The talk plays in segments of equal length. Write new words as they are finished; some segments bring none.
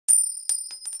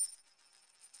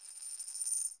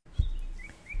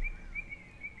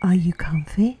Are you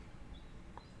comfy?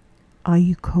 Are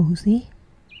you cozy?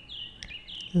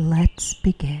 Let's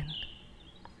begin.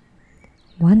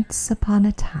 Once upon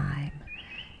a time,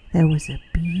 there was a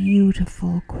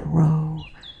beautiful crow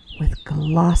with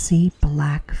glossy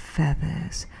black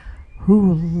feathers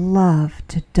who loved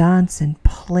to dance and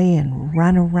play and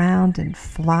run around and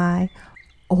fly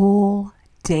all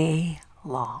day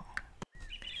long.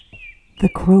 The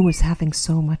crow was having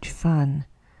so much fun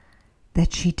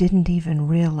that she didn't even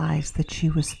realize that she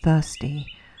was thirsty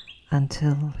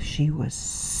until she was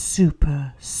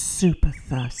super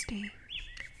thirsty.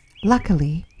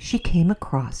 Luckily, she came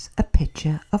across a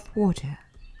pitcher of water.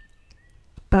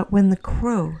 But when the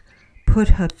crow put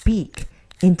her beak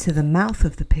into the mouth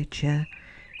of the pitcher,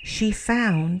 she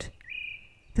found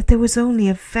that there was only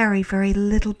a very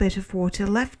little bit of water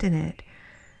left in it,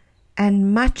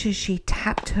 and much as she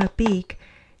tapped her beak,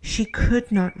 she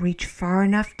could not reach far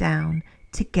enough down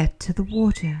to get to the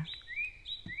water.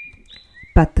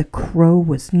 But the crow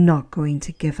was not going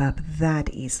to give up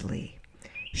that easily.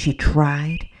 She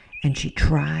tried, and she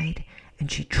tried,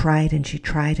 and she tried, and she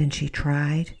tried, and she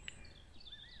tried.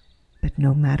 But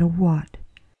no matter what,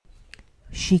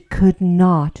 she could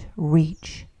not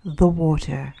reach the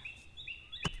water.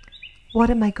 What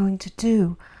am I going to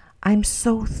do? I'm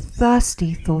so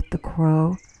thirsty, thought the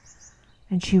crow.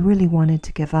 And she really wanted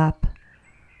to give up.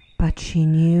 But she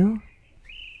knew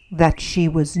that she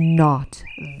was not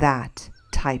that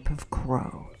type of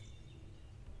crow.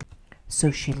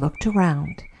 So she looked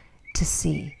around to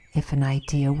see if an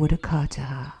idea would occur to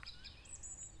her.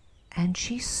 And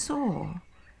she saw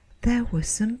there were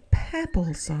some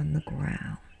pebbles on the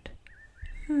ground.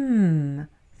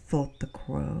 Thought the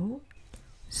crow.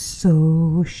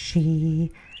 So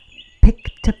she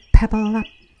picked a pebble up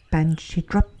and she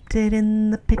dropped it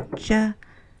in the pitcher.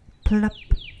 Plop,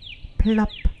 plop,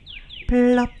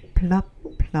 plop, plop,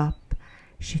 plop.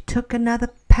 She took another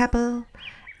pebble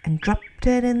and dropped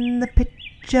it in the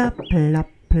pitcher. Plop,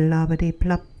 ploppity,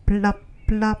 plop, plop,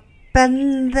 plop.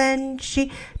 And then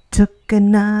she took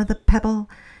another pebble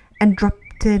and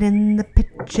dropped it in the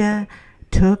pitcher.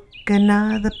 Took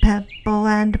another pebble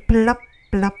and plop,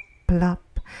 plop, plop.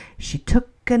 She took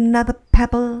another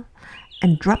pebble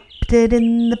and dropped it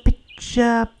in the pitcher.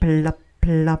 Plop,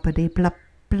 ploppity, plop,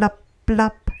 plop,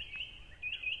 plop.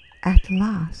 At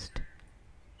last,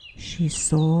 she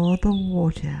saw the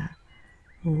water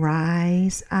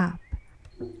rise up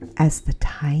as the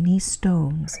tiny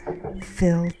stones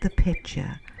filled the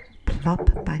pitcher,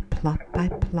 plop by plop by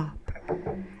plop.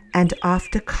 And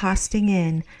after casting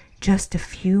in just a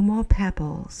few more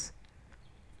pebbles,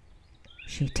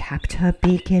 she tapped her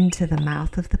beak into the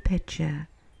mouth of the pitcher,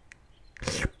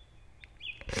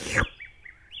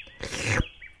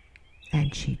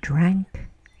 and she drank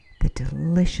the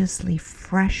deliciously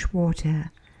fresh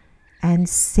water and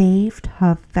saved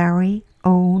her very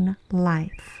own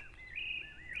life.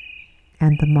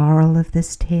 And the moral of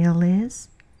this tale is,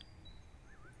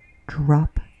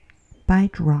 drop by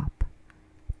drop,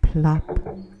 plop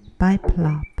by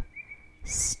plop,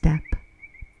 step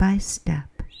by step.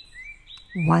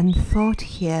 One thought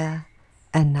here,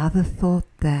 another thought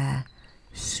there.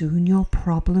 Soon your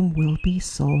problem will be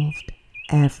solved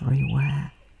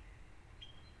everywhere.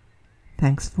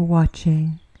 Thanks for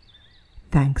watching.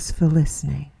 Thanks for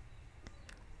listening.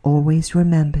 Always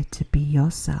remember to be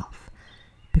yourself,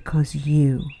 because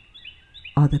you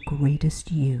are the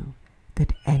greatest you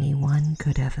that anyone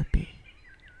could ever be.